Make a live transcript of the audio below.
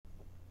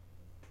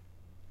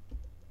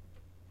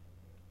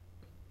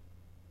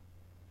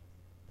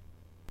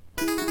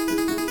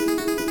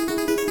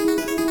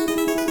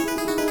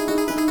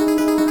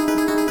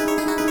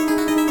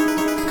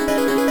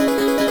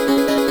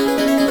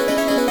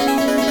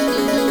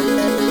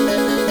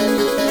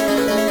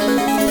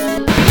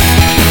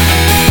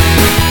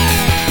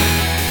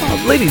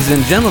Ladies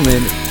and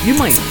gentlemen, you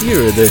might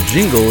hear the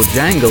jingle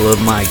jangle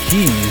of my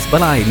keys,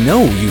 but I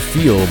know you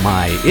feel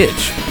my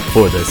itch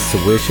for the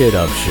Swish It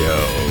Up show.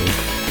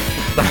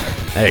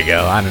 There you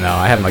go. I don't know.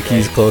 I have my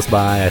keys close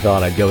by. I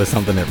thought I'd go with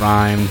something that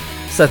rhymed.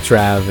 Seth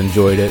Trav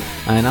enjoyed it.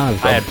 And I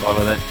had fun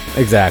with it.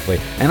 Exactly.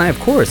 And I, of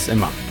course,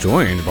 am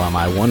joined by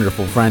my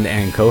wonderful friend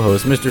and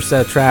co-host, Mr.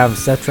 Seth Trav.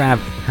 Seth Trav,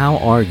 how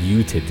are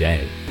you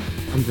today?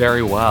 I'm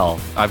very well.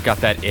 I've got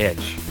that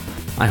itch.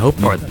 I hope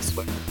you. For the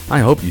Switch. I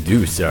hope you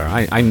do, sir.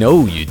 I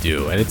know you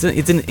do, and it's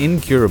an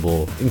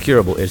incurable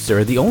itch,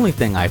 sir. The only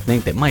thing I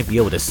think that might be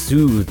able to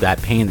soothe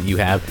that pain that you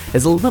have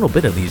is a little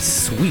bit of these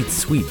sweet,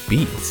 sweet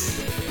beats.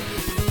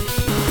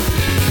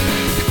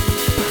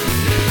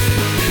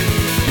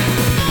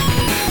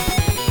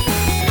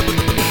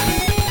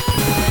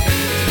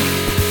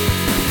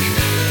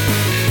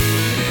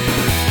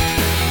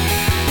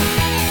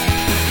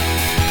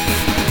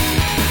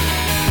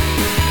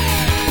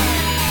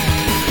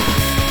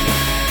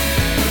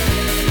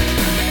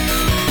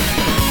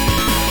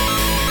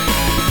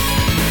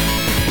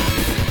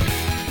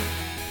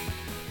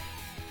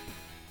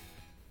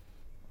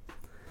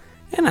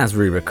 And as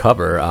we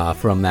recover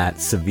from that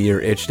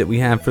severe itch that we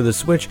have for the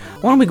Switch,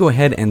 why don't we go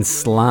ahead and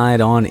slide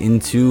on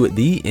into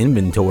the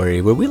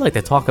inventory, where we like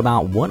to talk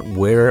about what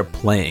we're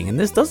playing. And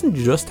this doesn't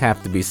just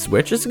have to be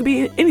Switch, this could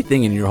be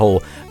anything in your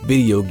whole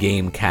video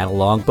game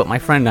catalog. But my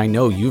friend, I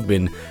know you've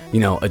been,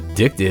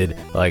 addicted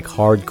like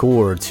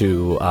hardcore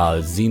to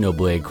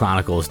Xenoblade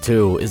Chronicles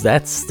 2. Is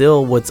that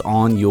still what's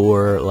on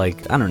your,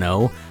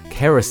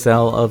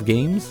 carousel of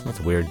games? That's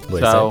a weird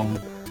way to say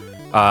it.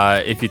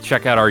 If you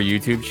check out our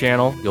YouTube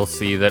channel, you'll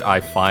see that I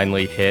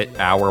finally hit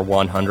hour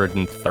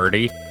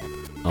 130. Oh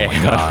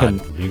my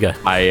god!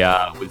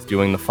 I was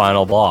doing the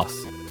final boss.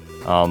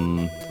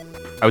 I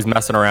was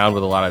messing around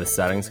with a lot of the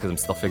settings because I'm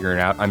still figuring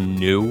it out. I'm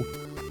new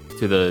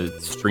to the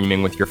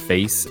streaming with your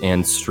face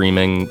and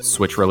streaming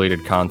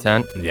Switch-related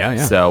content.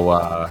 Yeah. So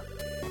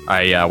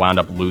I wound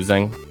up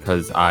losing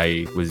because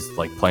I was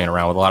playing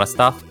around with a lot of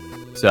stuff.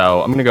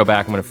 So I'm gonna go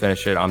back. I'm gonna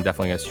finish it. I'm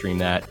definitely gonna stream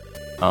that.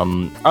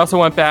 I also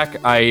went back.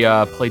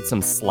 I played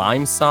some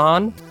Slime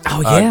Son.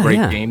 Oh yeah,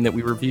 great game that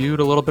we reviewed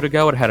a little bit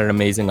ago. It had an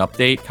amazing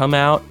update come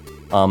out.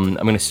 I'm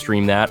going to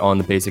stream that on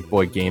the Basic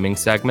Boy Gaming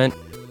segment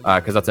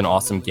because that's an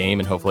awesome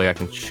game, and hopefully I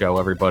can show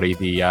everybody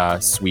the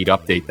sweet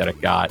update that it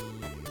got.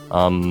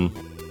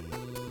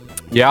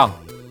 Yeah,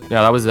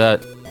 that was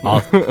it.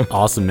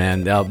 Awesome,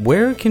 man.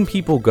 Where can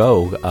people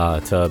go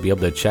to be able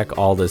to check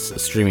all this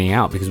streaming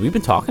out? Because we've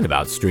been talking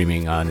about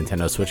streaming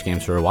Nintendo Switch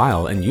games for a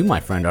while, and you,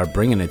 my friend, are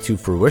bringing it to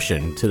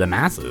fruition to the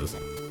masses.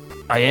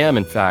 I am,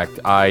 in fact.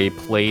 I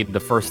played the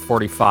first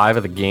 45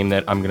 of the game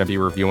that I'm going to be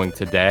reviewing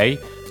today,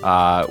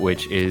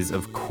 which is,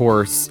 of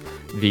course,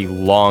 the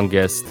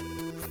longest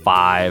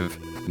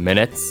 5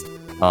 minutes.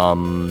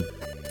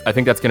 I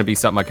think that's going to be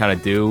something I kind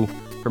of do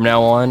from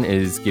now on,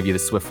 is give you the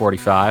Swift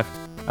 45.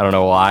 I don't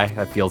know why.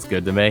 That feels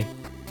good to me.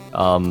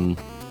 You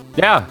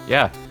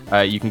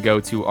can go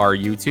to our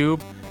YouTube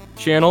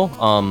channel.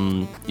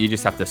 You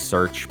just have to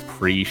search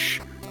Preesh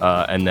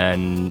and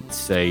then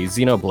say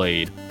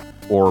Xenoblade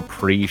or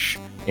Preesh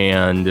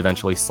and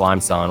eventually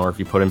Slime Son. Or if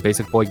you put in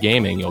Basic Boy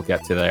Gaming, you'll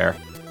get to there.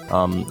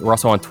 We're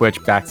also on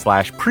Twitch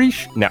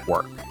 /Preesh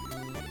Network.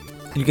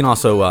 You can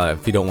also,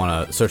 if you don't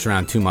want to search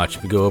around too much,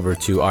 if you go over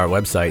to our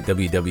website,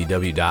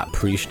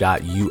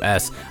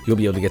 www.preesh.us, you'll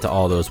be able to get to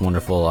all those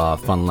wonderful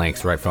fun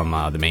links right from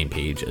the main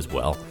page as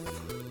well.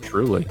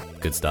 Truly.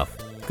 Good stuff.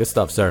 Good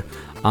stuff, sir.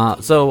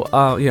 As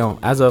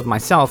of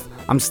myself,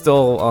 I'm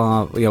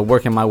still,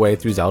 working my way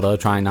through Zelda,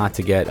 trying not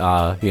to get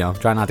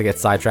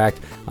sidetracked.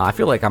 I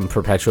feel like I'm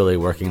perpetually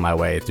working my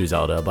way through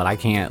Zelda, but I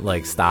can't,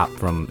 stop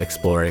from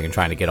exploring and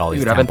trying to get all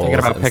these temples. I've been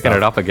thinking about picking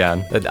it up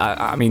again.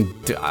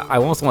 I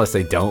almost want to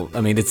say don't.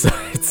 I mean, it's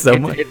so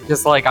much. It's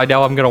just I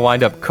know I'm going to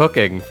wind up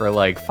cooking for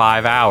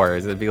 5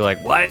 hours. It'd be what?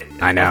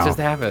 I know. What just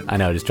happened? I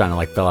know, just trying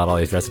to fill out all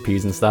these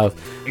recipes and stuff.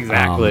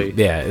 Exactly.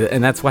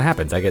 And that's what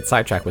happens. I get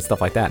sidetracked with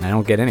stuff like that, and I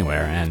don't get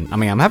anywhere. And,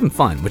 I'm having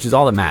fun, which is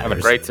all that matters. Having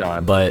a great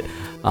time. But,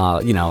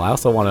 I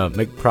also want to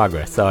make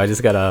progress, so I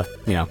just gotta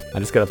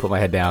put my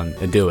head down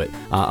and do it.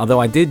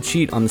 Although I did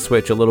cheat on the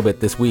Switch a little bit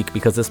this week,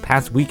 because this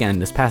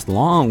past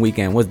long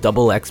weekend was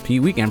double XP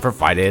weekend for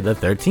Friday the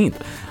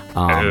 13th.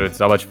 Dude,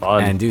 so much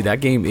fun. And dude,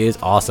 that game is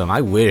awesome.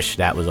 I wish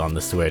that was on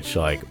the Switch,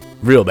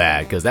 real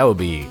bad, because that would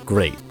be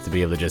great to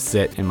be able to just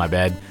sit in my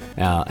bed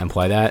and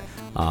play that.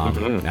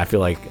 I feel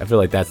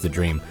like that's the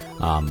dream.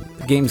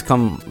 Games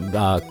come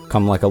a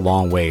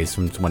long ways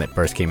from when it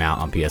first came out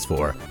on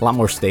PS4. A lot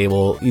more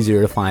stable,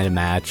 easier to find a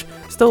match.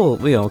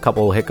 Still, a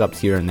couple hiccups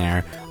here and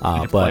there.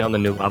 Did you play on the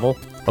new level?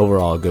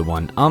 Overall, a good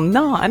one.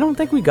 No, I don't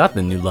think we got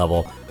the new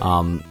level.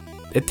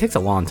 It takes a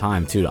long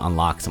time too to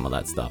unlock some of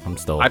that stuff.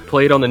 I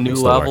played on the new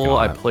level.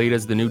 I played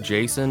as the new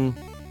Jason.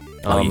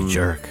 You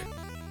jerk.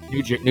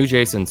 New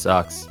Jason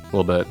sucks a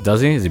little bit.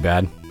 Does he? Is he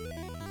bad?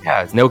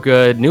 Yeah, it's no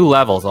good. New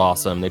level's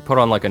awesome. They put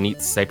on a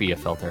neat sepia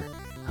filter.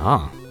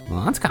 Oh,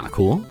 well, that's kind of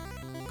cool.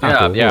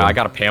 Yeah. I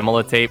got a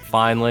Pamela tape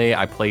finally.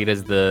 I played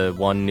as the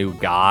one new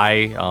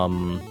guy.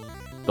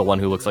 the one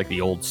who looks like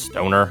the old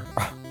stoner.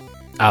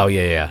 Oh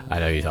yeah, I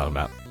know who you're talking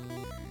about.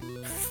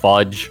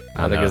 Fudge,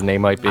 I think his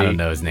name might be. I don't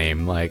know his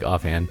name like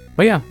offhand,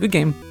 but yeah, good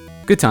game,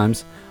 good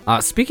times.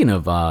 Speaking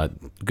of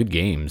good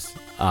games,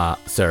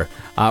 sir,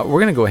 we're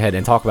gonna go ahead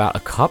and talk about a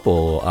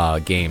couple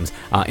games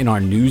in our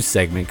news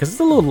segment because it's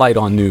a little light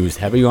on news,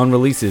 heavy on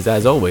releases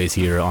as always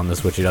here on the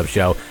Switch It Up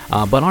show.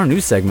 But our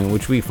news segment,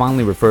 which we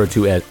finally refer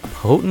to as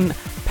Potent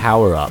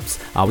Power-Ups.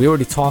 We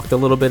already talked a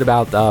little bit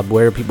about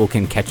where people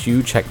can catch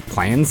you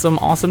playing some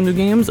awesome new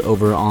games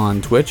over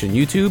on Twitch and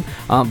YouTube,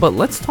 but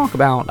let's talk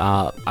about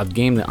a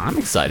game that I'm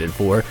excited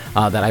for,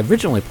 that I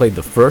originally played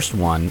the first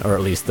one, or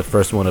at least the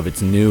first one of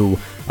its new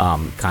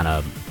kind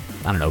of,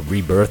 I don't know,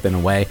 rebirth in a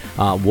way.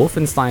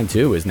 Wolfenstein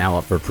 2 is now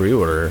up for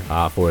pre-order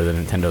for the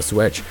Nintendo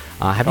Switch.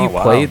 Have you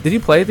played? Did you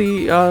play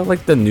the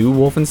like the new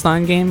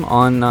Wolfenstein game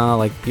on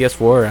like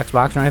PS4 or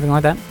Xbox or anything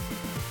like that?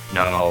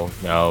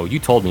 No. You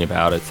told me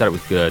about it. Said it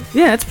was good.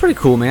 Yeah, it's pretty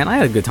cool, man. I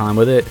had a good time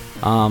with it.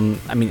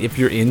 I mean, if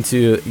you're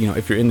into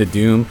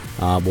Doom,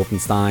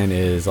 Wolfenstein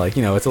is like,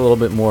 it's a little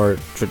bit more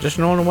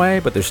traditional in a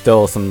way, but there's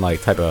still some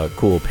like type of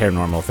cool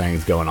paranormal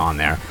things going on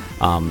there.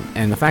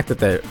 And the fact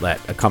that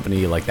a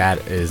company like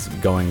that is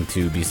going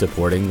to be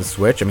supporting the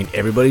Switch, I mean,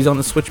 everybody's on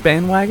the Switch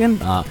bandwagon,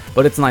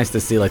 but it's nice to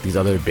see like these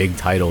other big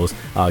titles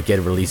get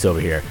a release over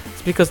here.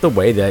 It's because the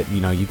way that,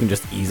 you can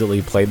just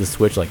easily play the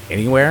Switch like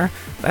anywhere,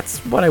 that's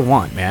what I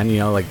want, man.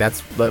 Like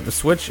that's the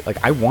Switch,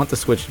 like I want the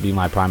Switch to be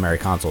my primary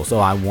console, so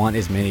I want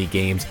as many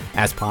games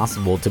as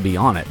possible to be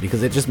on it,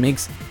 because it just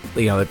makes,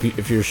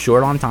 if you're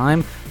short on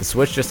time, the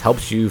Switch just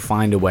helps you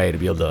find a way to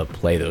be able to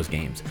play those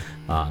games.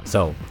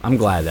 So I'm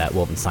glad that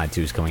Wolfenstein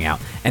 2 is coming out.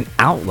 And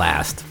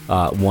Outlast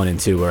 1 and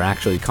 2 are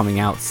actually coming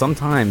out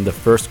sometime the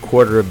first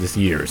quarter of this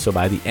year. So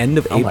by the end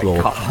of April,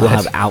 we'll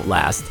have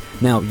Outlast.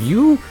 Now,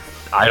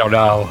 I don't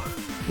know.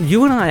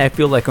 You and I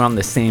feel like are on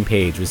the same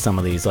page with some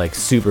of these like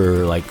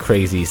super like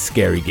crazy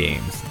scary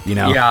games,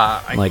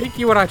 Yeah, I think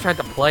you and I tried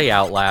to play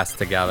Outlast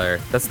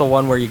together. That's the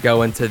one where you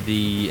go into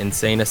the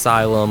insane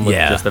asylum with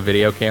just a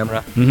video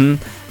camera.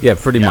 Mm-hmm. Yeah,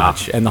 pretty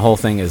much. And the whole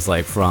thing is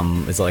like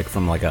from a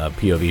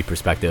POV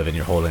perspective, and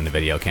you're holding the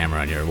video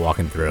camera and you're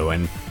walking through,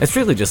 and it's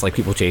really just like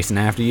people chasing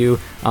after you.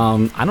 I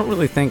didn't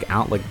really think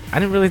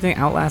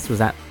Outlast was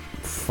that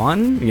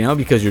fun,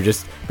 because you're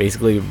just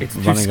basically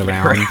running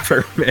around.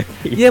 For me.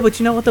 Yeah, but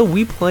you know what though?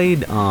 We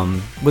played.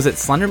 Was it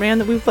Slender Man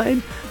that we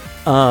played?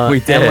 We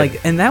did.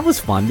 And that was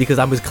fun because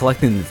I was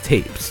collecting the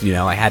tapes.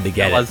 I had to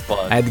get it. That was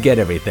fun. I had to get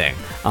everything.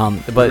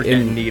 But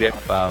in neat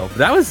info.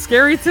 That was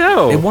scary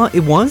too.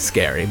 It was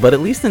scary, but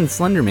at least in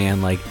Slender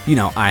Man,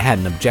 I had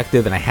an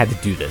objective and I had to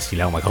do this.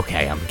 I'm like,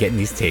 okay, I'm getting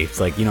these tapes,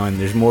 and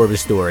there's more of a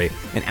story.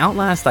 In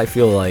Outlast, I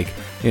feel like,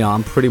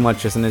 I'm pretty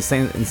much just an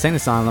insane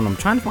asylum. I'm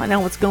trying to find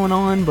out what's going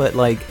on, but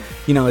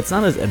it's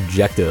not as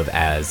objective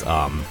as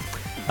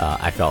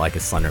I felt like a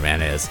Slender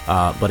Man is.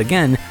 But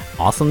again,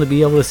 awesome to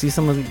be able to see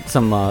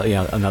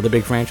another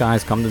big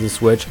franchise come to the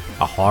Switch,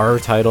 a horror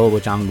title,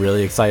 which I'm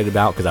really excited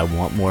about because I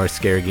want more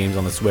scary games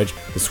on the Switch.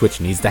 The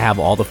Switch needs to have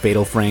all the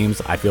Fatal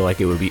Frames. I feel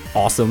like it would be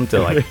awesome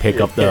to pick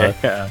up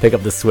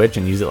the Switch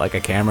and use it like a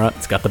camera.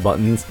 It's got the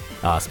buttons.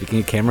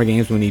 Speaking of camera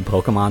games, we need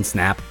Pokemon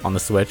Snap on the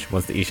Switch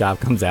once the eShop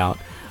comes out.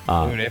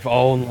 Dude, if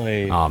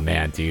only. Oh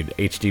man, dude,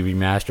 HD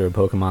remaster of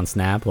Pokemon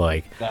Snap,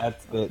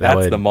 that's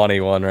the money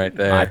one right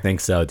there. I think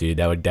so, dude.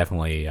 That would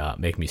definitely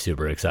make me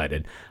super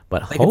excited.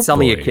 But they could sell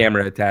me a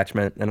camera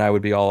attachment, and I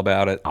would be all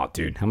about it. Oh,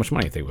 dude, how much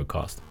money do you think it would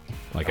cost?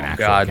 Like an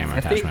actual camera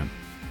attachment?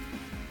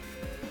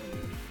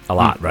 A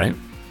lot, right?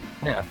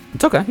 Yeah.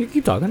 It's okay. You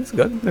keep talking. It's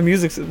good. The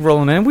music's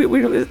rolling in. We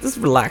this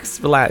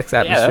relaxed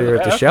atmosphere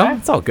at the show.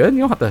 It's all good.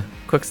 You don't have to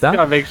quick stuff. You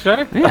gotta make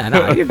sure. Yeah,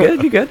 no, you're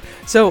good. You're good.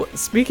 So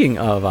speaking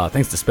of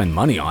things to spend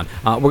money on,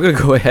 we're gonna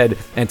go ahead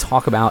and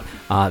talk about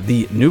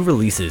the new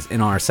releases in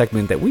our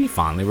segment that we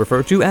fondly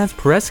refer to as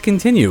Press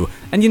Continue.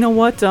 And you know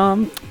what?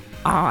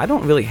 I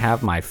don't really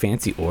have my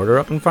fancy order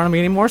up in front of me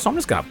anymore, so I'm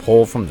just gonna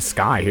pull from the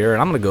sky here,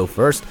 and I'm gonna go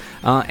first.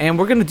 And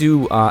we're gonna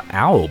do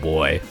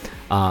Owlboy.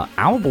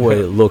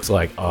 Owlboy looks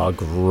like a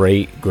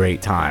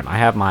great time. I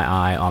have my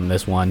eye on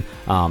this one.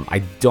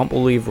 I don't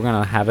believe we're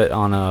gonna have it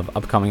on an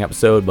upcoming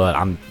episode, but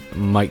I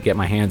might get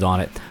my hands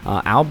on it.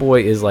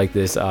 Owlboy is like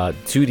this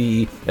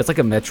 2D. It's like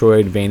a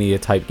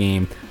Metroidvania type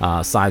game,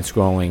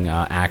 side-scrolling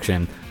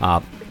action.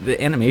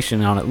 The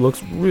animation on it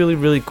looks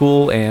really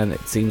cool, and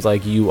it seems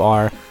like you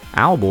are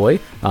Owlboy,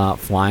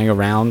 flying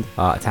around,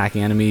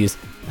 attacking enemies,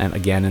 and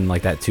again in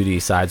like that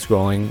 2D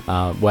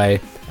side-scrolling way.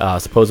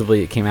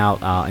 Supposedly it came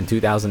out in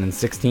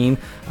 2016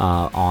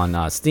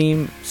 on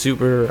Steam.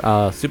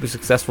 Super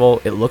successful.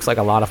 It looks like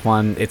a lot of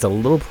fun. It's a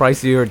little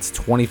pricier. It's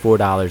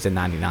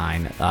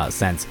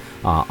 $24.99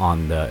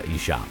 on the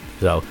eShop.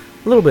 So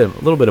a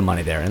little bit of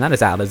money there, and that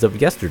is out as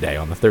of yesterday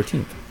on the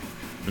 13th.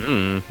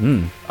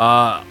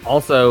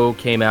 Also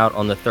came out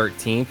on the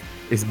 13th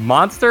is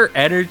Monster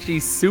Energy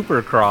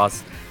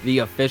Supercross, the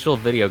official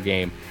video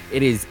game.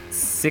 It is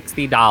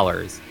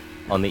 $60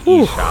 on the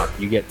eShop.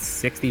 You get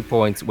 60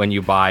 points when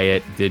you buy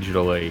it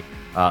digitally.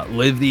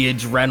 Live the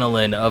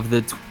adrenaline of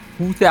the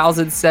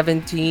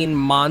 2017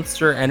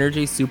 Monster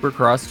Energy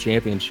Supercross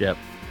Championship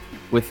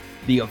with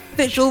the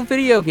official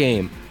video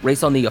game.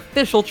 Race on the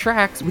official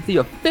tracks with the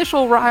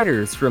official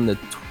riders from the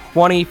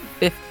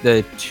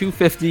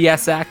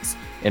 250SX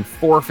and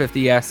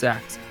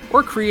 450SX,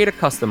 or create a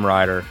custom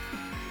rider.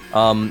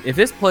 If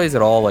this plays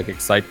at all like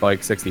Excite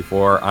Bike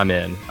 64, I'm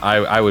in.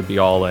 I would be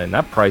all in.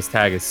 That price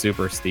tag is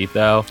super steep,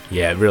 though.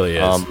 Yeah, it really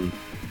is.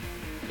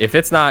 If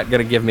it's not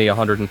going to give me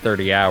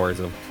 130 hours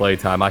of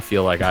playtime, I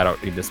feel like I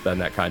don't need to spend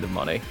that kind of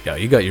money. Yo,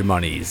 you got your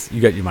money's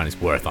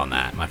worth on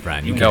that, my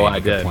friend. You know can't I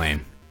even did.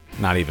 complain.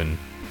 Not even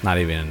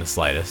in the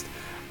slightest.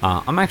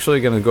 I'm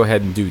actually going to go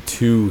ahead and do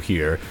two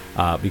here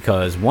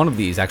because one of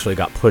these actually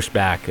got pushed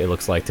back, it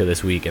looks like, to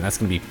this week, and that's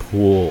going to be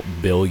Pool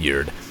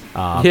Billiard.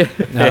 Pool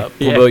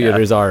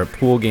Billiard is our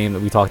pool game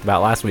that we talked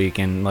about last week,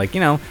 and like, you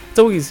know, it's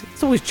always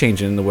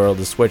changing in the world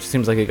of Switch. It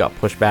seems like it got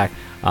pushed back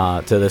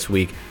to this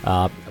week.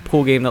 A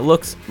pool game that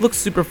looks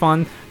super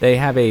fun. They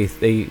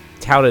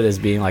tout it as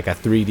being like a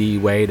 3D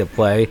way to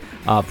play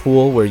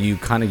pool, where you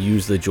kind of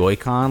use the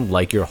Joy-Con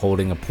like you're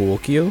holding a pool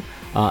cue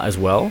as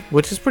well,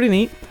 which is pretty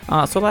neat.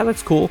 So that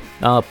looks cool.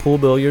 Pool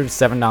Billiard,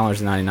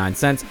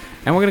 $7.99,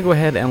 and we're gonna go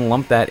ahead and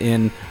lump that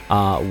in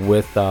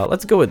with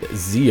let's go with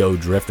Zeo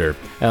Drifter,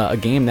 a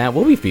game that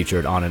will be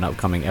featured on an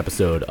upcoming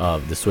episode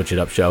of the Switch It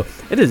Up show.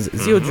 It is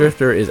Zeo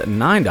Drifter is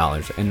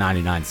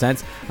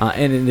 $9.99,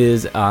 and it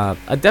is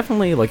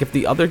definitely, like, if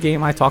the other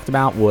game I talked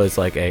about was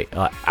like a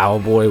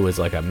Owlboy was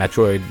like a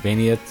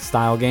Metroidvania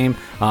style game,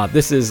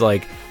 this is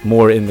like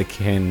more in the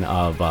kin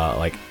of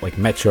like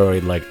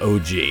Metroid, like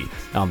OG.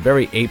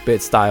 Very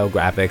 8-bit style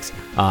graphics,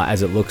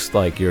 as it looks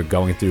like you're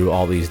going through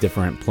all these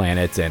different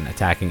planets and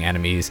attacking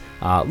enemies.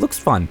 Looks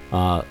fun.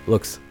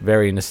 Looks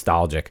very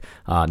nostalgic.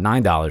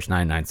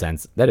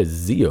 $9.99. That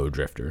is Zeo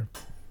Drifter.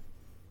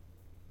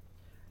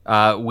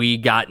 We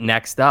got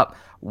next up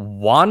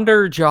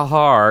Wander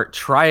Jahar,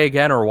 Try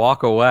Again or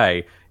Walk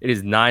Away. It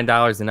is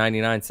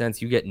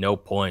 $9.99. You get no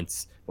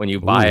points when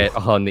you buy it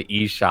on the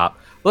eShop.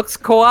 Looks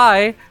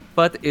kawaii,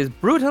 but is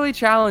brutally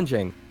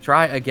challenging.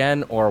 Try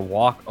again or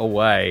walk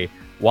away.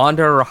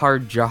 Wander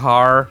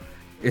Jahar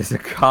is a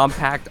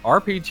compact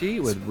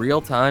RPG with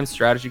real-time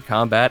strategy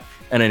combat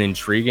and an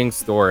intriguing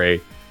story.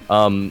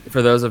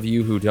 For those of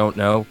you who don't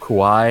know,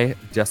 Kawaii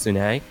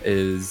Desune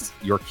is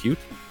you're cute.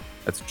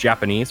 That's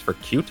Japanese for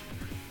cute.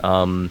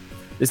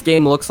 This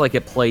game looks like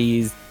it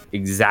plays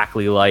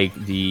exactly like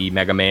the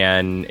Mega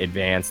Man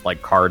Advanced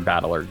like card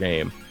battler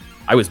game.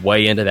 I was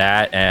way into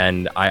that,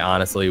 and I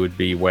honestly would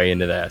be way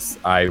into this.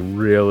 I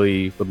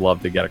really would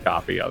love to get a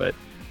copy of it.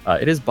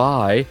 It is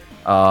by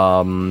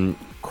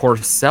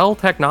Corcel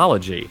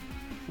Technology,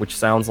 which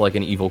sounds like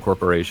an evil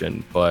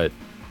corporation, but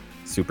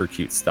super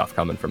cute stuff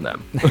coming from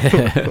them.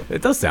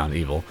 It does sound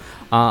evil.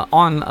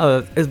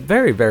 It's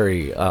very,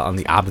 very on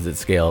the opposite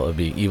scale of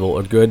being evil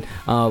or good.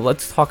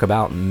 Let's talk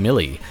about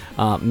Millie.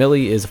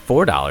 Millie is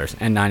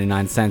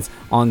 $4.99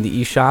 on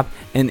the eShop,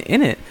 and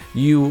in it,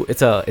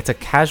 it's a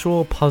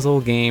casual puzzle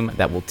game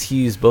that will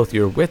tease both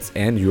your wits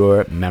and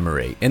your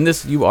memory. In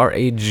this, you are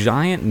a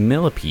giant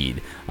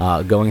millipede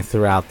going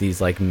throughout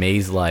these like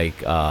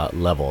maze-like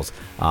levels.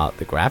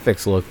 The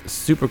graphics look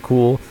super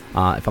cool.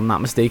 If I'm not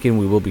mistaken,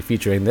 we will be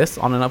featuring this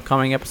on an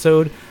upcoming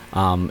episode.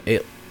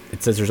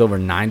 It says there's over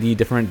 90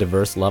 different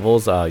diverse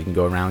levels. You can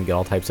go around and get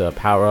all types of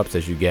power-ups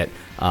as you get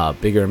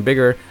bigger and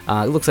bigger.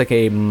 It looks like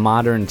a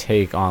modern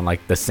take on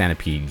like the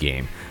Centipede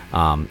game.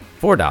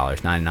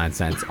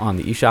 $4.99 on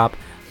the eShop.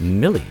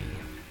 Millie.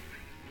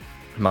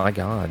 My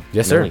God.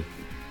 Yes, Millie. sir.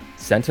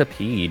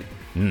 Centipede.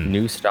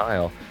 New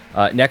style.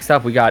 Next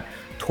up, we got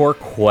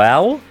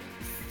Torquell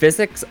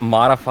Physics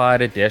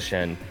Modified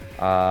Edition.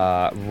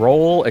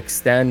 Roll,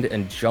 extend,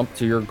 and jump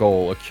to your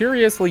goal. A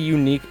curiously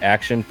unique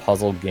action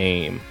puzzle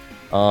game.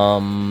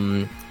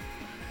 Do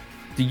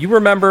you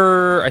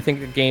remember, I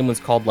think the game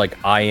was called like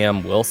I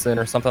Am Wilson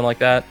or something like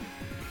that?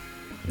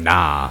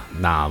 Nah.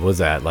 What was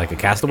that, like a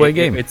Castaway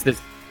game? It's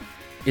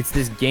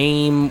this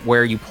game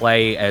where you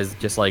play as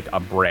just like a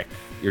brick.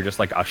 You're just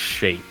like a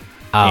shape.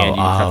 And you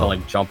just have to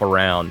like jump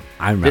around.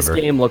 I remember.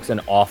 This game looks an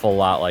awful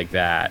lot like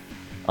that.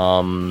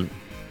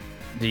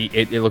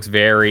 It looks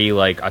very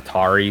like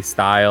Atari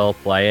style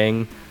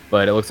playing,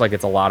 but it looks like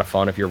it's a lot of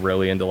fun if you're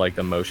really into like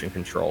the motion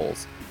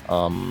controls.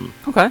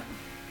 Okay.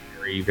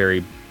 Very,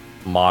 very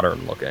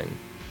modern looking.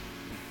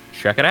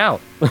 Check it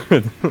out.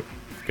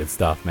 Good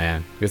stuff,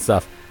 man. Good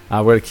stuff.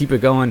 We're going to keep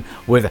it going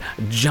with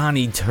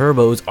Johnny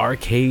Turbo's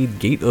Arcade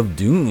Gate of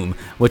Doom,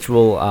 which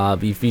will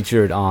be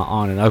featured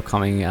on an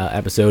upcoming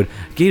episode.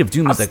 Gate of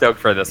Doom I'm is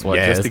stoked for this one,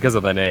 just because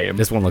of the name.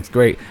 This one looks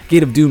great.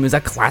 Gate of Doom is a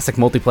classic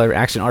multiplayer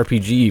action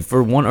RPG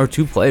for 1 or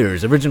 2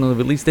 players, originally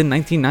released in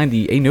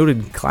 1990, a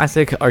noted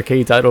classic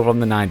arcade title from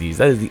the 90s.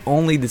 That is the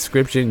only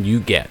description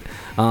you get.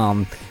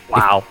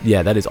 Wow.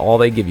 That is all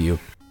they give you.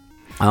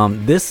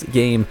 This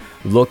game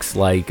looks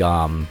like...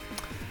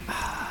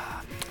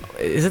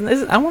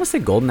 I want to say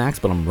Golden Axe,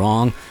 but I'm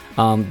wrong.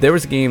 There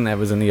was a game that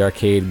was in the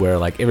arcade where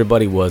like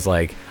everybody was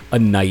like a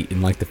knight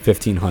in like the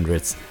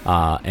 1500s,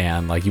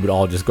 and like you would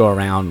all just go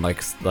around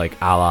like a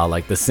la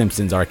like the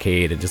Simpsons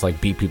arcade and just like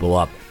beat people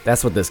up.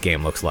 That's what this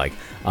game looks like,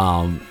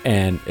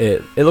 and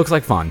it looks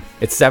like fun.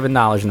 It's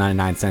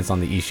 $7.99 on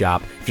the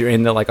eShop. If you're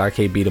into like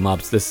arcade beat 'em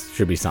ups, this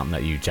should be something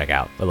that you check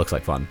out. It looks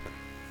like fun.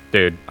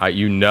 Dude,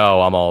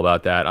 I'm all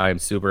about that. I am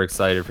super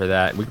excited for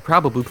that. We could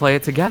probably play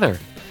it together.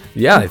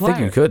 Yeah, I think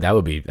you could. That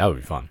would be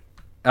fun.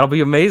 That'll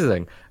be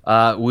amazing.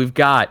 We've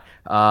got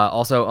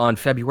also on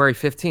February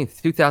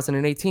 15th,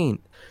 2018,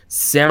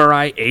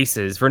 Samurai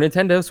Aces for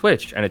Nintendo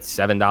Switch, and it's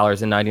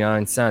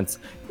 $7.99.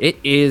 It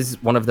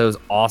is one of those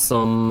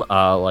awesome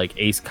like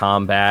Ace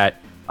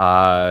Combat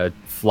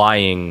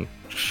flying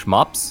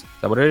shmups. Is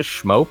that what it is?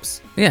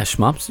 Shmopes? Yeah,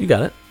 shmups. You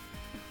got it.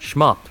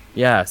 Shmup,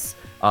 yes.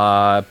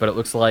 But it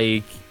looks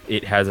like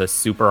it has a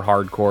super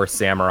hardcore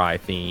samurai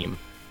theme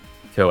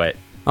to it.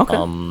 Okay.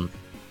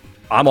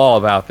 I'm all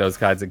about those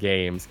kinds of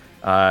games.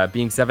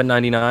 Being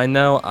 $7.99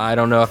 though, I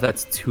don't know if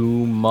that's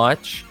too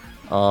much.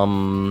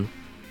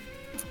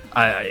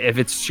 If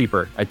it's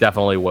cheaper, I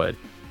definitely would.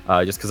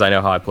 Just because I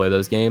know how I play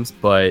those games.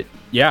 But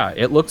yeah,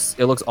 it looks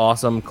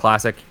awesome.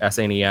 Classic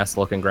SNES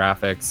looking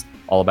graphics.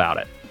 All about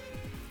it.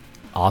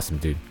 Awesome,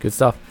 dude. Good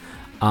stuff.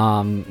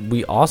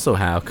 We also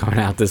have coming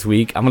out this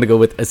week, I'm going to go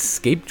with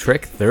Escape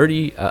Trick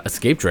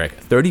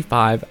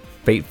 35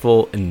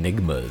 Fateful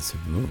Enigmas.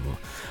 Ooh.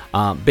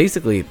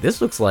 Basically,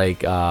 this looks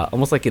like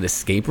almost like an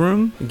escape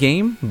room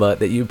game, but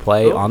that you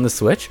play on the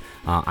Switch.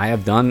 I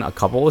have done a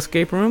couple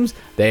escape rooms.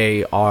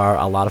 They are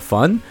a lot of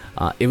fun.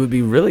 It would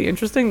be really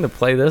interesting to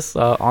play this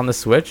on the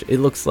Switch. It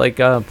looks like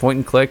a point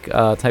and click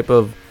type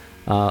of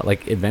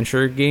like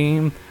adventure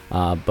game,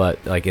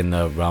 but like in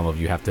the realm of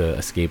you have to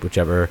escape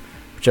whichever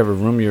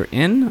room you're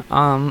in.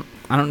 I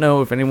don't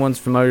know if anyone's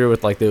familiar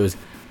with like those.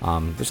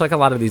 There's like a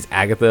lot of these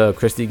Agatha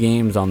Christie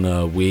games on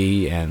the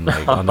Wii and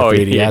like on the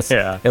 3DS.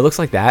 Yeah. It looks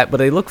like that, but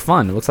they look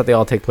fun. It looks like they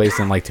all take place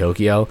in like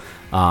Tokyo.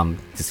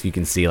 Just you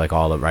can see like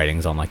all the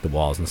writings on like the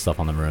walls and stuff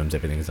on the rooms.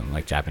 Everything's in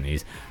like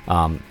Japanese.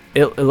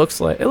 It looks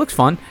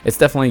fun. It's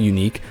definitely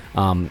unique.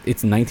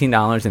 It's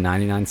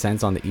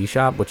 $19.99 on the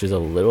eShop, which is a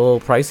little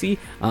pricey,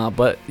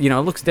 but you know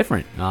it looks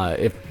different.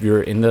 If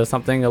you're into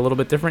something a little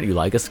bit different, you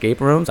like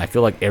escape rooms. I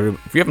feel like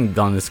if you haven't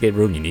done an escape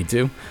room, you need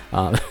to.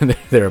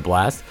 They're a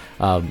blast.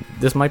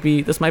 This might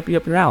be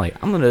up your alley.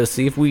 I'm gonna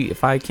see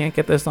if I can't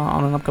get this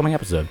on an upcoming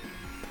episode.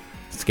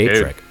 Escape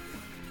Trick.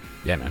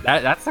 Yeah, man.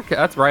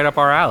 That's right up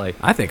our alley.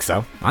 I think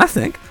so. I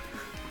think.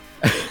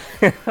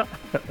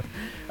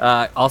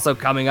 Also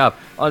coming up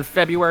on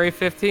February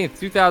 15th,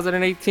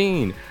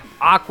 2018,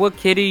 Aqua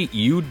Kitty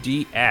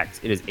UDX.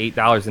 It is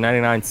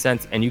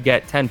 $8.99, and you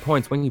get 10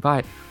 points when you buy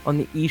it on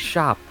the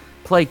eShop.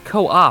 Play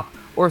co-op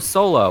or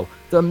solo.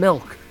 The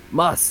milk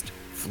must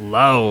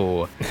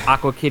flow.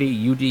 Aqua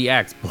Kitty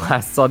UDX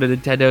blasts on the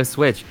Nintendo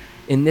Switch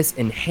in this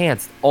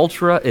enhanced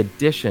Ultra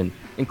Edition,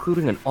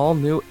 including an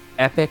all-new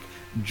epic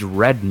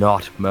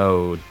Dreadnought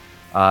mode.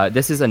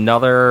 This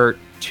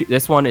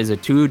one is a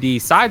 2D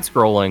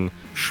side-scrolling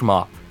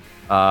shmup.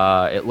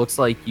 It looks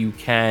like you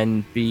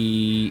can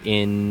be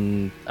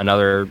in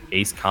another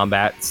Ace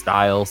Combat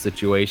style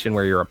situation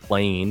where you're a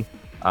plane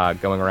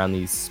going around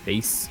these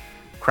space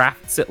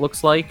crafts, it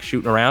looks like,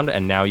 shooting around,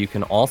 and now you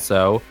can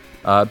also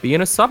be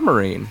in a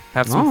submarine.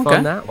 Have some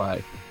fun that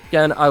way.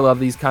 Again, I love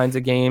these kinds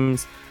of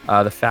games.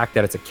 The fact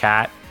that it's a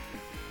cat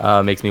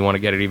makes me want to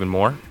get it even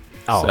more.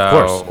 Oh,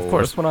 so, of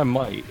course. This one I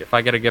might, if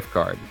I get a gift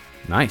card.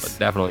 Nice. But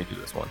definitely do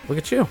this one. Look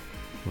at you.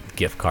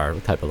 Gift card.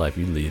 What type of life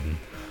you leading?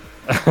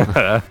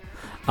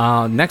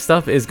 Next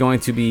up is going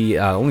to be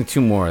only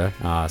two more,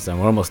 so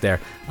we're almost there.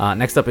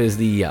 Next up is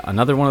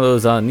another one of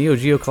those Neo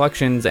Geo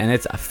collections, and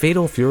it's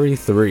Fatal Fury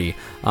 3.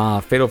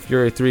 Fatal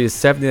Fury 3 is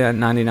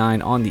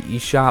 $7.99 on the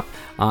eShop.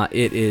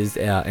 It is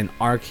an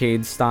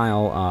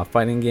arcade-style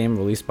fighting game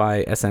released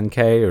by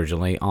SNK,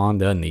 originally on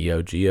the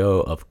Neo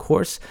Geo, of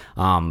course.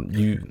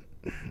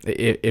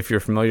 If you're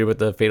familiar with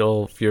the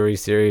Fatal Fury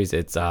series,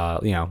 it's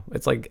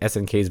it's like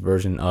SNK's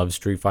version of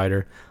Street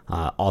Fighter.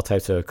 All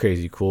types of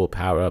crazy cool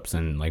power-ups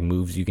and like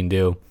moves you can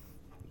do.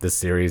 This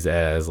series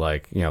is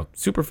like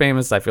super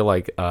famous. I feel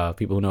like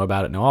people who know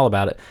about it know all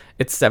about it.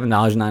 It's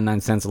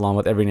 $7.99 along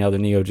with every other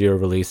Neo Geo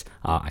release.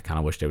 I kind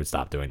of wish they would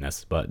stop doing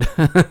this, but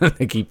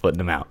they keep putting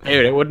them out.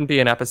 Dude, it wouldn't be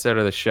an episode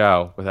of the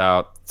show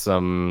without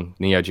some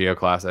Neo Geo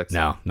classics.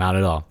 No, not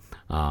at all.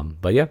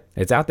 But yeah,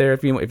 it's out there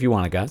if you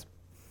want it, guys.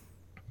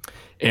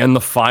 And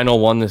the final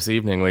one this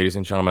evening, ladies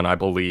and gentlemen, I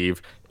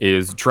believe,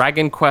 is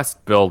Dragon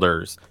Quest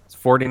Builders. It's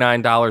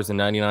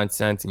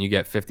 $49.99, and you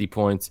get 50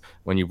 points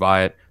when you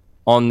buy it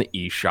on the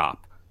eShop.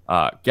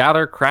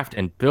 Gather, craft,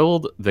 and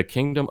build the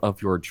kingdom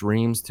of your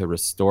dreams to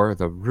restore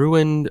the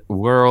ruined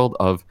world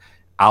of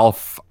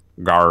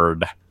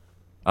Alfgard.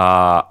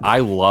 I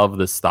love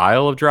the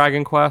style of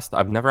Dragon Quest.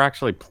 I've never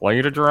actually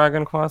played a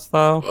Dragon Quest,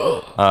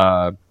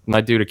 though. My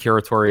dude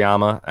Akira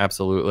Toriyama,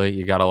 absolutely.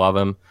 You gotta love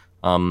him.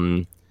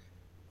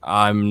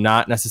 I'm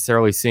not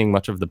necessarily seeing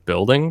much of the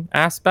building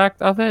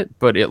aspect of it,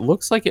 but it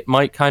looks like it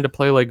might kind of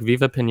play like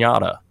Viva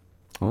Pinata.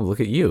 Oh,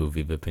 look at you,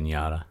 Viva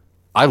Pinata.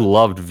 I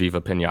loved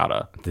Viva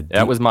Pinata.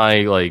 That was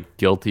my like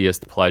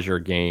guiltiest pleasure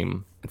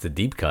game. It's a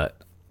deep cut.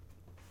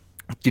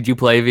 Did you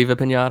play Viva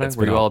Pinata?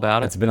 Were you all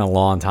about it? It's been a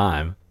long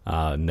time.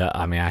 No,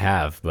 I mean I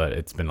have, but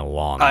it's been a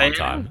long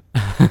time.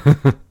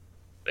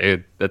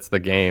 Dude, that's the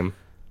game.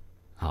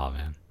 Oh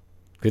man,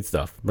 good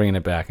stuff. Bringing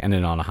it back,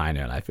 ending on a high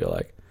note. I feel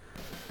like.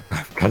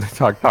 Kind of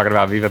talking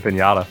about Viva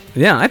Pinata.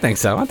 Yeah, I think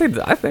so. I think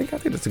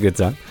that's a good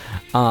time.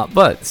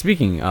 But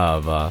speaking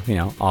of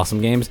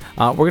awesome games,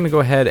 we're gonna go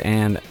ahead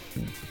and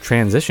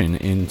transition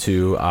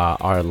into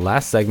our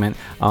last segment,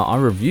 our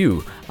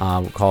review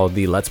called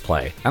the Let's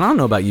Play. And I don't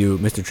know about you,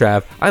 Mr.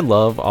 Trav. I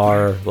love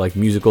our like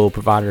musical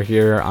provider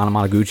here,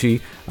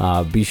 Anamanaguchi.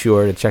 Be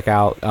sure to check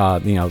out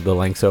the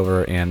links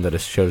over in the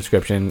show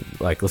description.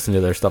 Like listen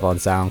to their stuff on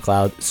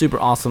SoundCloud. Super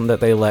awesome that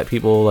they let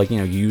people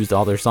use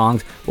all their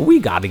songs. But we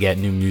got to get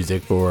new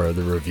music for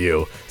the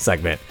review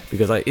segment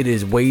because it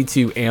is way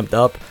too amped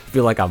up. I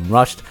feel like I'm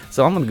rushed.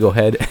 So I'm gonna go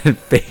ahead and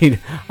fade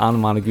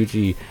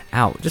Anamanaguchi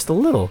out just a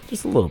little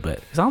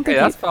bit. I don't think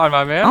that's fine,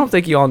 my man. I don't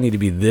think you all need to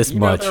be this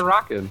much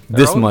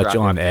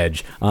on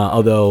edge.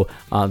 Although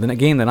the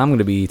game that I'm going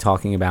to be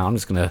talking about, I'm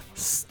just going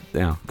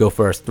to go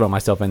first, throw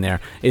myself in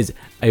there, is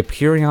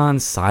Hyperion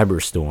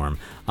Cyberstorm.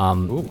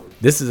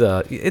 This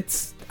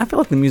is I feel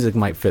like the music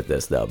might fit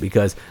this though,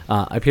 because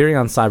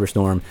Hyperion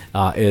Cyberstorm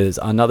is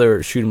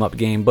another shoot 'em up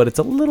game, but it's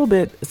a little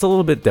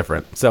bit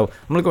different. So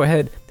I'm gonna go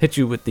ahead, hit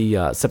you with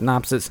the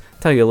synopsis,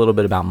 tell you a little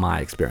bit about my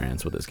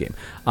experience with this game.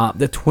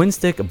 The twin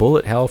stick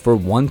bullet hell for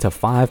 1 to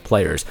 5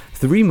 players,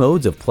 3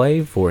 modes of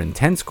play for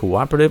intense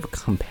cooperative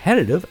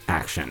competitive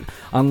action.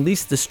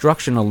 Unleash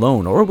destruction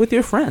alone or with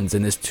your friends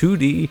in this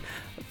 2D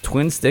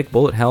twin stick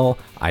bullet hell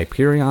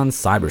Hyperion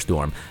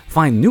Cyberstorm.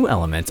 Find new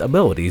elements,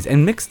 abilities,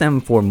 and mix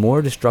them for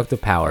more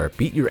destructive power.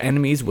 Beat your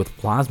enemies with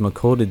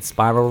plasma-coated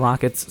spiral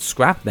rockets,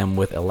 scrap them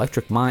with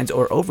electric mines,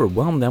 or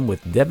overwhelm them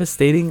with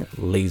devastating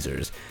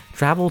lasers.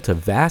 Travel to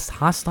vast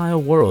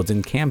hostile worlds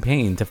and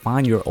campaign to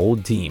find your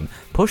old team.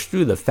 Push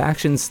through the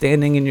factions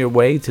standing in your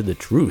way to the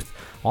truth.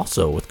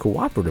 Also, with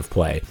cooperative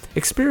play,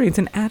 experience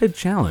an added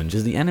challenge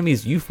as the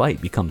enemies you fight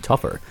become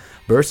tougher.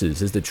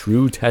 Versus is the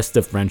true test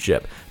of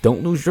friendship.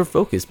 Don't lose your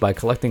focus by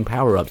collecting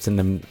power-ups in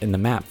the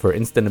map for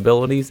instant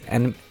abilities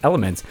and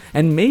elements,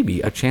 and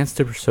maybe a chance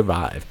to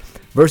survive.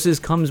 Versus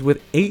comes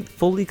with 8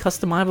 fully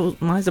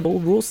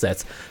customizable rule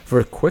sets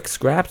for quick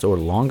scraps or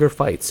longer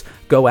fights.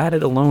 Go at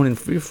it alone in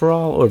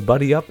free-for-all or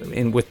buddy up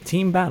with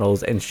team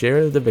battles and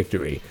share the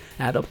victory.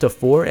 Add up to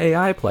 4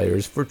 AI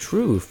players for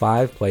true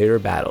 5-player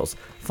battles.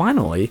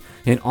 Finally,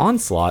 in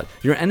Onslaught,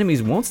 your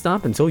enemies won't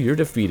stop until you're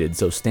defeated,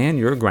 so stand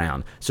your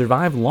ground.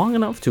 Survive long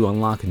enough to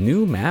unlock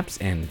new maps,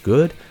 and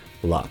good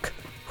luck.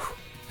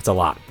 It's a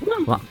lot.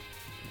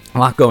 A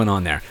lot going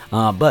on there,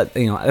 but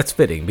that's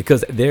fitting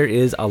because there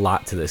is a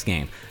lot to this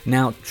game.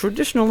 Now,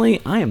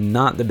 traditionally, I am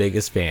not the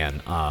biggest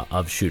fan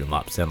of shoot 'em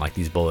ups and like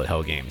these bullet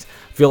hell games.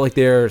 I feel like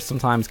there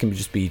sometimes can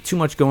just be too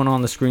much going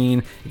on the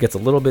screen. It gets a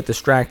little bit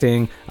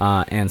distracting,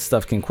 and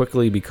stuff can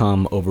quickly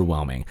become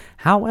overwhelming.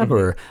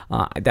 However,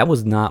 that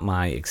was not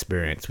my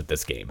experience with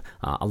this game.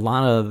 A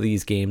lot of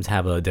these games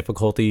have a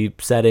difficulty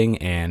setting,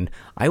 and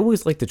I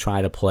always like to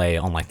try to play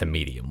on like the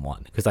medium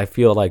one because I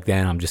feel like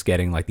then I'm just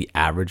getting like the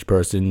average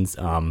person's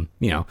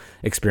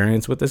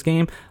experience with this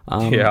game.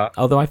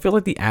 Although I feel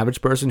like the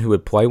average person who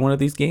would play one of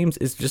these games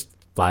is just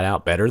flat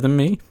out better than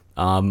me.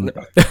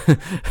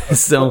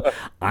 So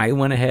I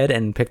went ahead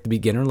and picked the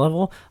beginner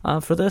level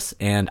for this,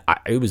 and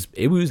it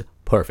was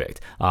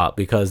perfect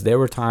because there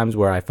were times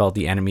where I felt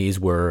the enemies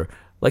were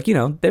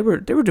they were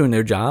doing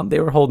their job, they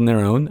were holding their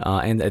own,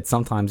 and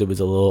sometimes it was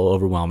a little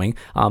overwhelming,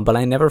 but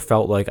I never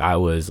felt like I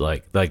was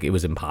like it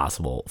was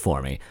impossible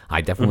for me.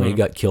 I definitely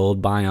got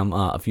killed by them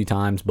a few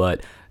times,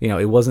 but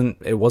it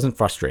wasn't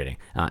frustrating.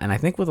 And I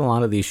think with a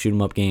lot of these shoot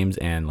 'em up games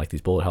and like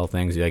these bullet hell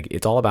things,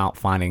 it's all about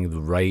finding the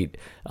right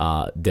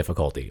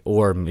difficulty,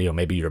 or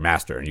maybe you're a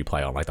master and you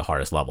play on like the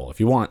hardest level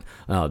if you want.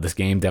 This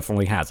game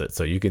definitely has it,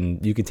 so you can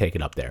take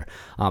it up there.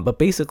 But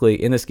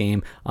basically in this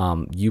game,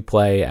 you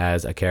play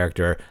as a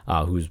character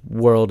whose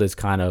world is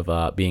kind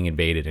of being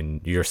invaded,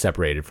 and you're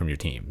separated from your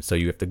team. So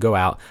you have to go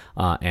out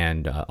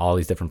and all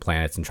these different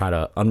planets and try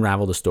to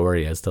unravel the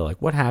story as to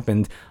like what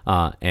happened,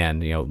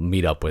 and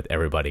meet up with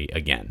everybody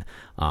again.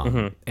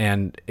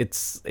 And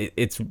it's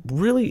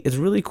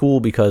really cool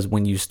because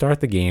when you start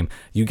the game,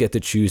 you get to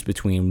choose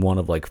between one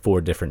of like 4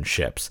 different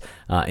ships,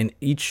 and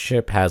each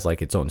ship has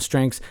like its own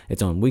strengths,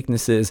 its own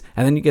weaknesses,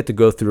 and then you get to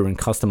go through and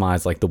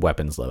customize like the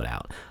weapons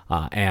loadout.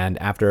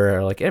 And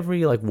after like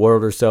every like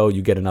world or so,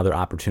 you get another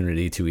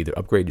opportunity to either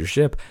upgrade your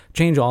ship,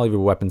 change all of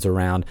your weapons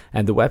around,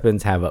 and the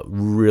weapons have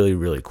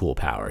really cool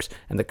powers.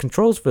 And the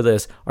controls for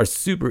this are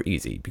super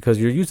easy because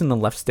you're using the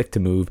left stick to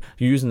move,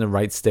 you're using the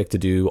right stick to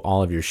do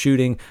all of your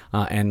shooting, shooting,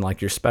 and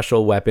like your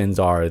special weapons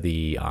are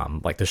the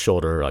like the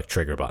shoulder like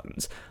trigger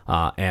buttons,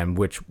 and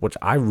which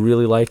I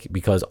really like,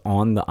 because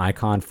on the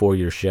icon for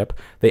your ship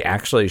they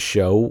actually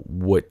show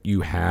what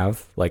you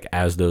have like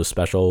as those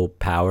special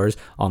powers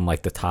on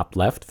like the top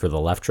left for the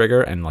left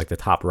trigger and like the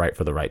top right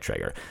for the right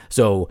trigger.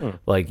 So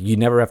like you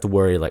never have to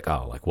worry like,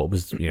 oh, like what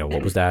was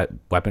that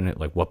weapon,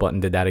 like what button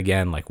did that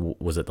again, like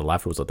was it the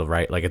left or was it the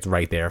right, like it's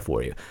right there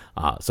for you.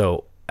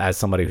 So as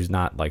somebody who's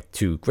not like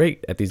too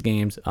great at these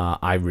games,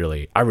 I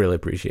really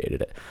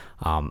appreciated it.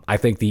 I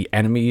think the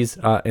enemies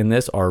in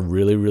this are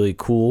really, really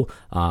cool.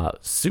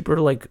 Super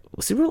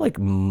like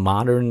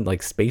modern,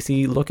 like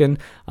spacey looking.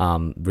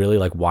 Really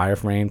like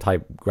wireframe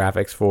type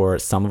graphics for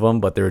some of them,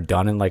 but they're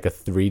done in like a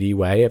 3D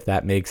way, if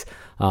that makes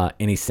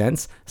any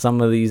sense. Some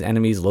of these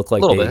enemies look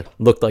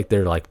like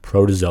they're like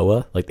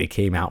protozoa, like they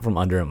came out from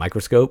under a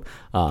microscope.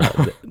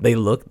 They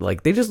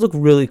just look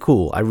really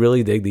cool. I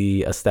really dig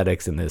the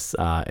aesthetics in this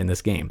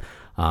game.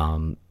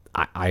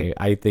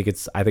 I think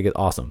it's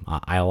awesome.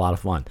 I had a lot of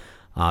fun.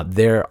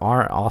 There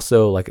are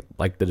also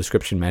like the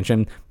description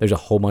mentioned, there's a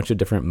whole bunch of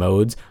different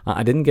modes.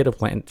 I didn't get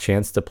a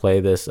chance to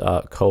play this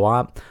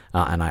co-op,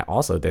 and I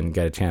also didn't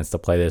get a chance to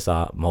play this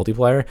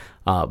multiplayer,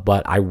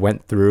 but I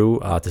went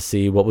through to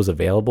see what was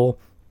available,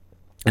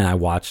 and I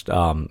watched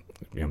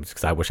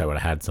because I wish I would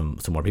have had some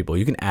more people.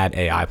 You can add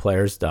AI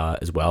players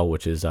as well,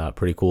 which is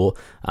pretty cool.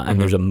 And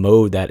there's a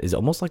mode that is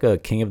almost like a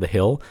King of the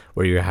Hill,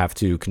 where you have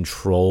to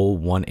control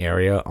one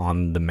area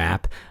on the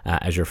map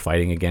as you're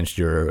fighting against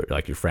your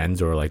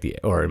friends,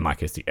 or in my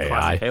case the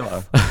AI.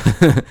 Halo.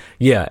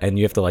 Yeah, and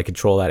you have to like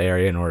control that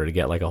area in order to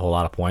get like a whole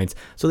lot of points.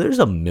 So there's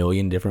a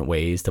million different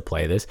ways to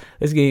play this.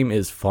 This game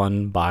is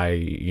fun by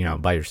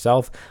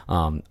yourself.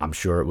 I'm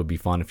sure it would be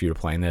fun if you were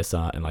playing this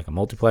in like a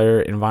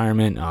multiplayer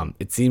environment.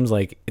 It seems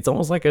like it's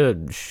almost like a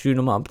shoot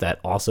 'em up that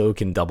also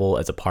can double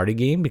as a party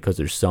game, because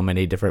there's so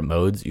many different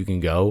modes you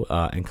can go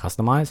and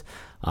customize.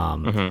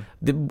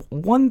 The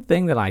one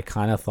thing that I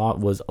kind of thought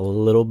was a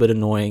little bit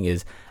annoying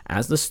is,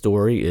 as the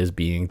story is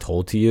being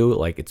told to you,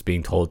 like it's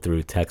being told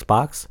through text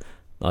box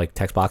like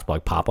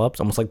pop-ups,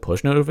 almost like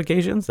push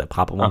notifications that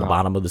pop up on the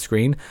bottom of the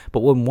screen.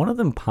 But when one of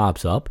them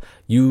pops up,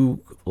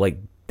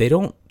 they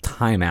don't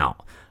time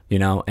out,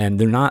 and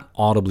they're not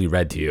audibly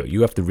read to you.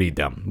 You have to read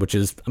them, which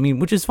is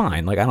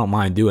fine. Like, I don't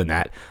mind doing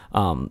that.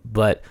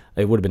 But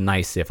it would have been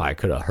nice if I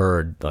could have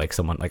heard like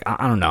someone, like,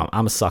 I don't know.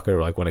 I'm a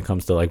sucker. Like when it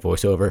comes to like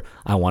voiceover,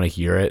 I want to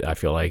hear it. I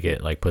feel like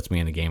it like puts me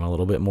in the game a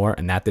little bit more,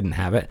 and that didn't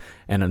have it.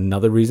 And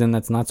another reason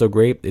that's not so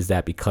great is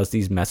that because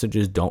these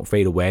messages don't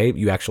fade away,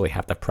 you actually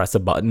have to press a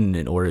button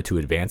in order to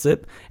advance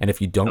it. And if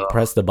you don't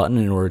press the button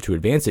in order to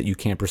advance it, you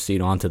can't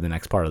proceed on to the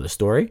next part of the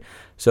story.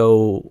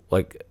 So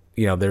like,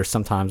 there's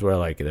some times where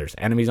like there's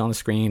enemies on the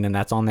screen and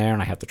that's on there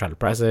and I have to try to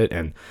press it,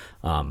 and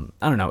I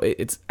don't know,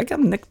 I got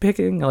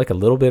nitpicking like a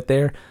little bit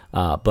there,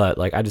 but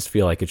like I just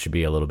feel like it should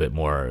be a little bit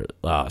more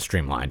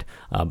streamlined.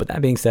 But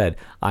that being said,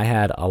 I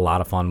had a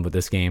lot of fun with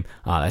this game.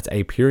 That's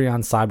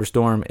Apeirion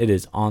Cyberstorm. It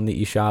is on the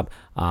eShop.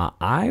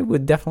 I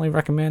would definitely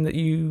recommend that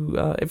you,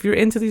 if you're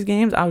into these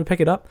games, I would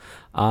pick it up.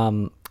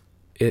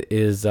 It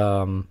is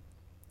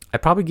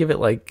I'd probably give it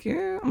like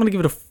I'm gonna give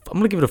it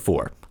a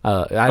 4.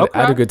 I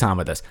had a good time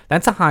with this.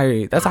 That's a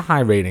high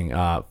rating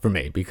for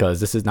me,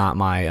 because this is not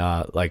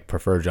my like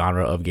preferred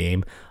genre of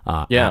game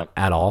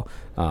at all.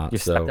 You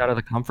stepped out of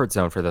the comfort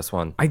zone for this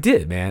one. I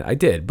did, man. I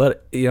did,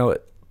 but the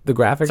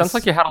graphics. Sounds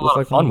like you had a lot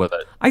of fun with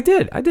it. I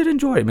did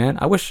enjoy it, man.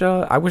 I wish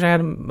I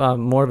had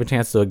more of a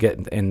chance to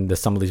get into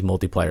some of these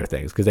multiplayer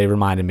things, because they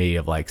reminded me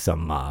of like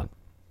some of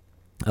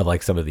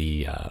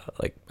the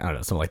like, I don't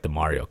know, some like the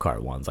Mario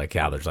Kart ones, like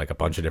how there's like a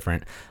bunch of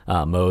different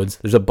modes.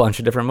 There's a bunch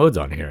of different modes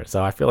on here,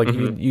 so I feel like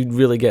you'd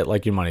really get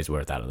like your money's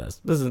worth out of this.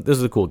 This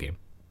is a cool game.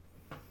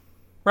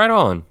 Right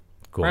on,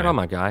 cool, right man. On,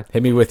 my guy.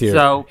 Hit me with it.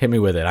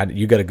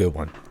 You got a good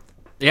one.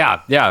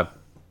 Yeah.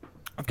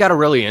 I've got a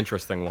really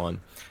interesting one.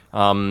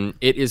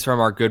 It is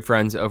from our good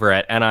friends over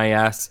at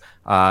NIS,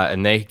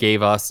 and they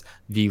gave us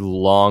the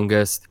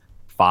longest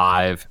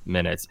 5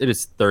 minutes. It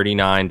is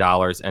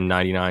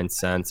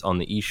 $39.99 on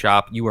the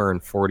eShop. You earn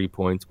 40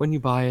 points when you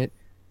buy it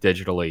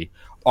digitally.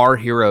 Our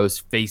heroes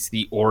face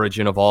the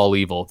origin of all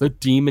evil, the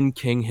Demon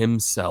King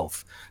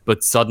himself,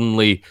 but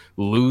suddenly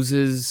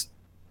loses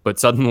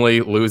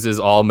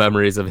all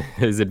memories of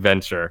his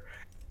adventure.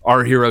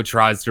 Our hero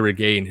tries to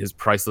regain his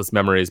priceless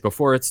memories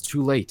before it's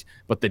too late,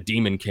 but the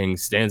Demon King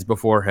stands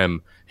before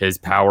him, his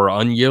power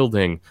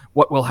unyielding.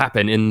 What will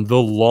happen in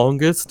the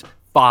longest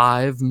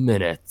 5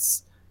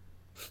 minutes?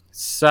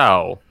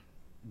 So,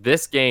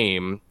 this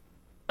game,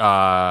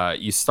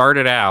 you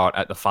started out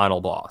at the final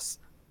boss,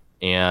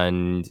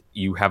 and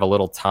you have a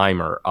little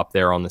timer up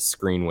there on the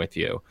screen with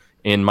you.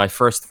 In my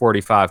first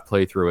 45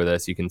 playthrough of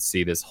this, you can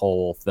see this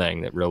whole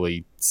thing that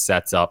really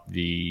sets up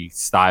the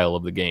style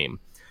of the game.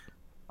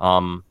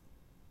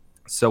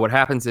 So what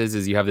happens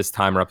is you have this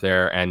timer up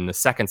there, and the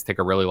seconds take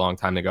a really long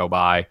time to go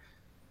by.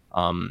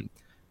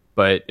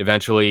 But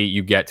eventually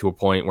you get to a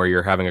point where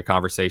you're having a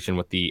conversation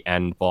with the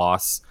end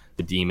boss,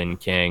 the Demon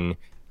King,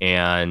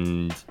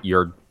 and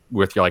you're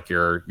with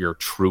your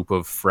troop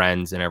of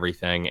friends and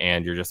everything,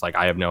 and you're just like,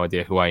 I have no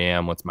idea who I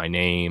am, what's my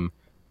name,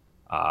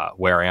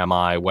 where am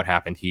I, what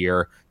happened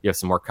here. You have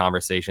some more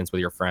conversations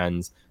with your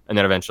friends, and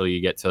then eventually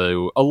you get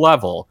to a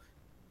level,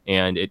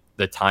 and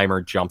the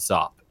timer jumps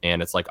up,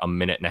 and it's like a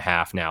minute and a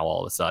half now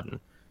all of a sudden.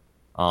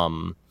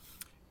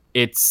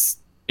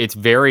 It's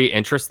very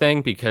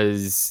interesting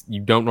because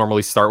you don't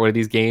normally start one of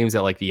these games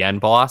at like the end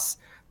boss,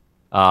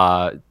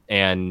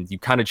 and you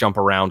kind of jump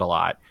around a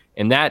lot,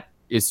 and that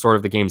is sort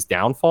of the game's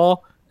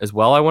downfall as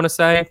well. I want to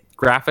say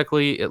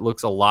graphically, it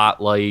looks a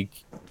lot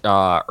like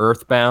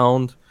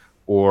Earthbound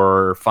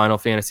or Final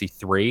Fantasy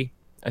III,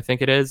 I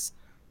think it is.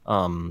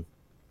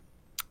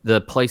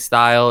 The play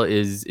style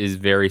is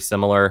very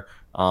similar.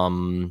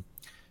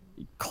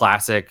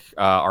 Classic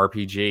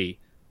RPG.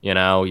 You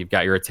know, you've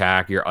got your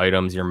attack, your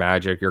items, your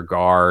magic, your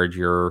guard,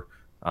 your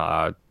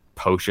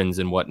potions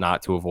and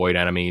whatnot to avoid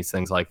enemies,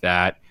 things like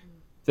that.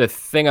 The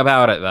thing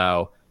about it,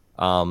 though,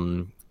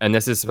 and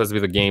this is supposed to be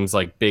the game's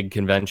like big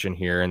convention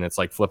here, and it's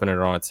like flipping it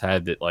on its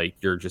head that like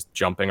you're just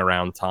jumping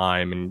around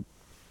time and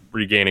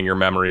regaining your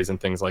memories and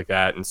things like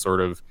that, and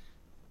sort of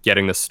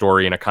getting the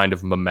story in a kind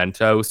of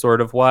Memento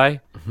sort of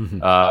way,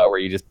 where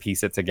you just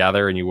piece it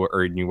together and you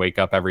wake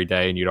up every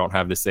day and you don't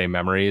have the same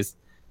memories.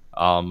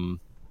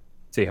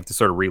 So you have to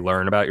sort of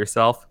relearn about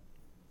yourself.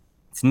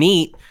 It's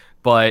neat,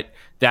 but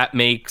that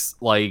makes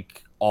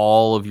like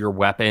all of your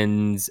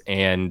weapons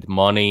and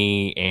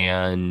money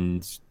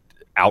and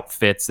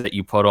outfits that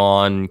you put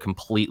on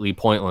completely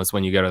pointless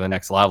when you go to the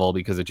next level,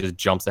 because it just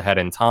jumps ahead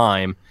in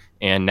time,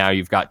 and now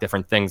you've got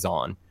different things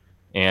on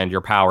and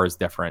your power is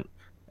different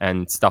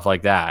and stuff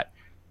like that.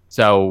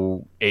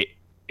 So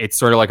it's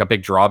sort of like a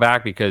big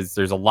drawback because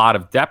there's a lot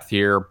of depth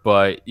here,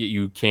 but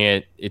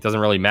it doesn't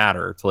really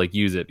matter to like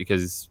use it,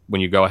 because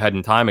when you go ahead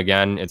in time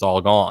again, it's all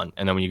gone.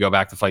 And then when you go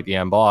back to fight the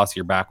end boss,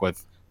 you're back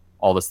with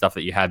all the stuff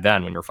that you had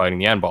then when you're fighting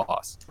the end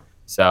boss.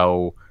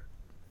 So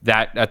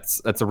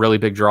that's a really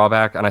big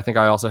drawback. And I think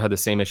I also had the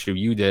same issue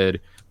you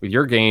did with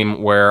your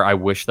game, where I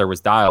wish there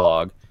was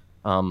dialogue.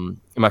 In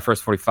my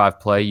first 45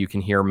 play, you can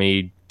hear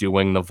me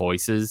doing the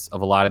voices of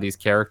a lot of these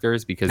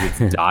characters because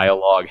it's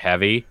dialogue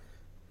heavy.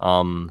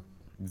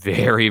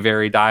 Very,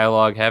 very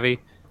dialogue heavy,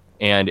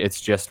 and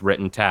it's just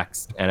written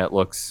text, and it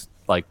looks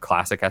like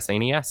classic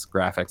SNES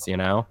graphics, you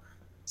know?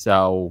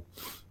 So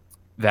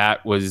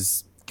that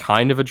was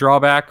kind of a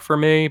drawback for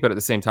me, but at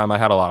the same time, I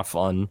had a lot of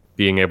fun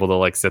being able to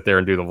like sit there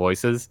and do the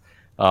voices,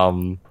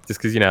 just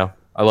because, you know,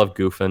 I love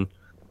goofing.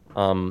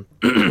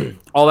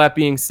 All that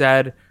being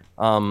said,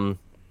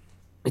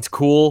 it's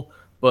cool,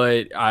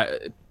 but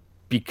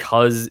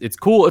because it's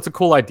cool, it's a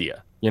cool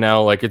idea, you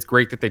know? Like, it's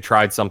great that they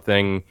tried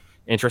something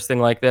interesting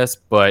like this,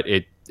 but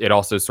it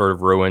also sort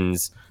of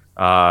ruins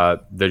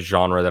the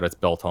genre that it's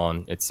built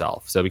on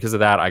itself. So because of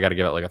that, I got to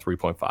give it like a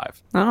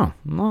 3.5. Oh,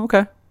 well,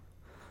 okay.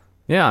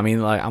 Yeah, I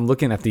mean, like I'm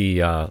looking at like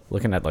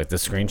the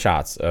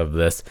screenshots of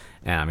this,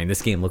 and I mean,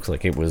 this game looks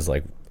like it was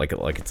like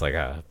it's like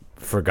a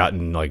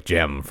forgotten like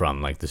gem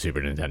from like the Super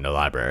Nintendo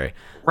library,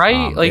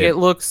 right? It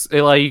looks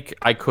like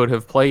I could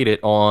have played it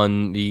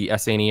on the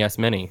SNES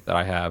Mini that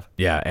I have.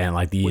 Yeah, and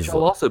like these, which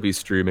I'll also be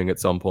streaming at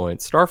some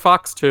point. Star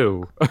Fox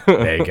 2.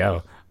 There you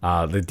go.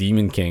 The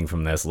Demon King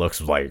from this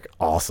looks like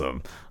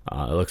awesome.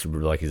 It looks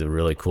like he's a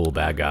really cool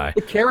bad guy.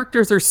 The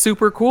characters are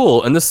super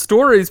cool, and the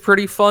story's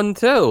pretty fun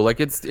too. Like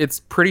it's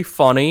pretty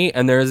funny,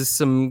 and there's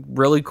some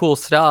really cool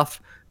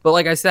stuff. But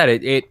like I said,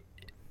 it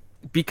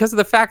because of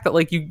the fact that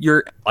like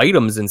your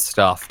items and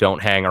stuff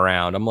don't hang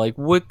around. I'm like,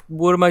 what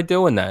am I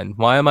doing then?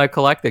 Why am I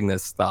collecting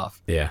this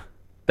stuff? Yeah.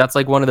 That's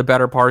like one of the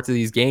better parts of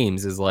these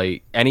games, is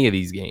like any of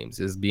these games,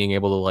 is being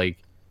able to like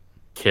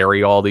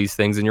carry all these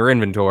things in your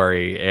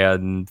inventory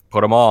and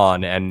put them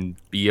on and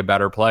be a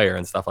better player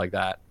and stuff like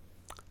that.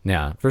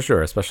 Yeah, for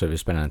sure, especially if you're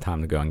spending the time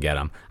to go and get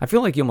them. I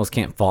feel like you almost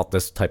can't fault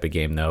this type of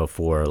game though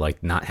for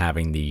like not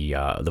having the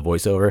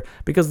voiceover,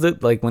 because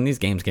like when these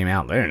games came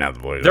out, they didn't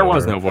have the voiceover. There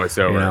was no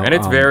voiceover, you know? And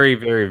it's very,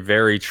 very,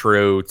 very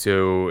true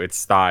to its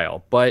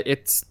style. But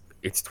it's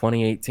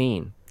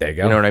 2018. There you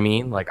go. You know what I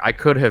mean? Like I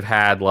could have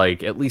had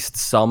like at least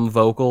some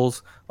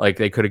vocals. Like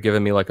they could have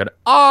given me like an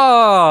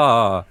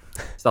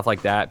stuff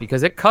like that,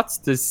 because it cuts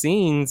to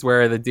scenes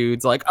where the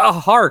dude's like, oh,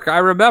 hark, I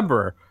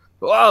remember.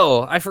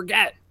 Whoa, I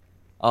forget.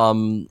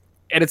 And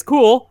it's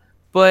cool,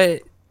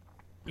 but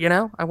you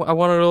know, I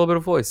wanted a little bit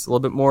of voice, a little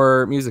bit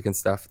more music and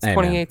stuff. It's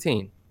 2018,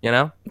 man. You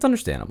know? It's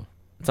understandable.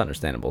 It's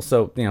understandable.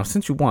 So, you know,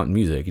 since you want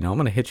music, you know, I'm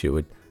going to hit you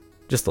with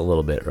just a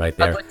little bit right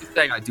there. I'd like to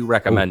say I do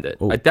recommend it.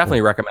 I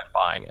definitely recommend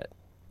buying it.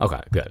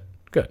 Okay,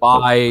 good.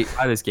 Buy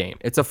this game.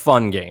 It's a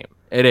fun game.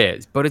 It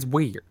is, but it's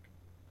weird.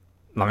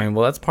 I mean,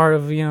 well, that's part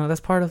of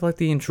like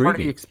the intrigue. Part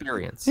of the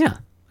experience. Yeah.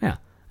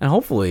 And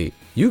hopefully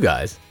you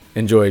guys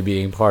enjoy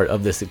being part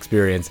of this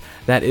experience.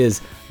 That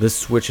is the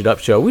Switch It Up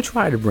Show. We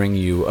try to bring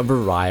you a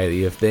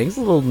variety of things,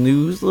 a little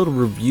news, a little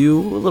review,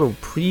 a little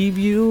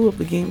preview of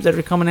the games that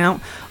are coming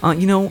out.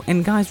 You know,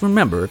 and guys,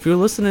 remember, if you're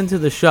listening to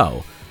the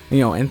show, you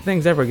know, and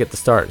things ever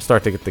start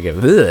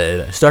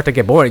to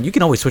get boring, you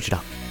can always switch it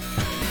up.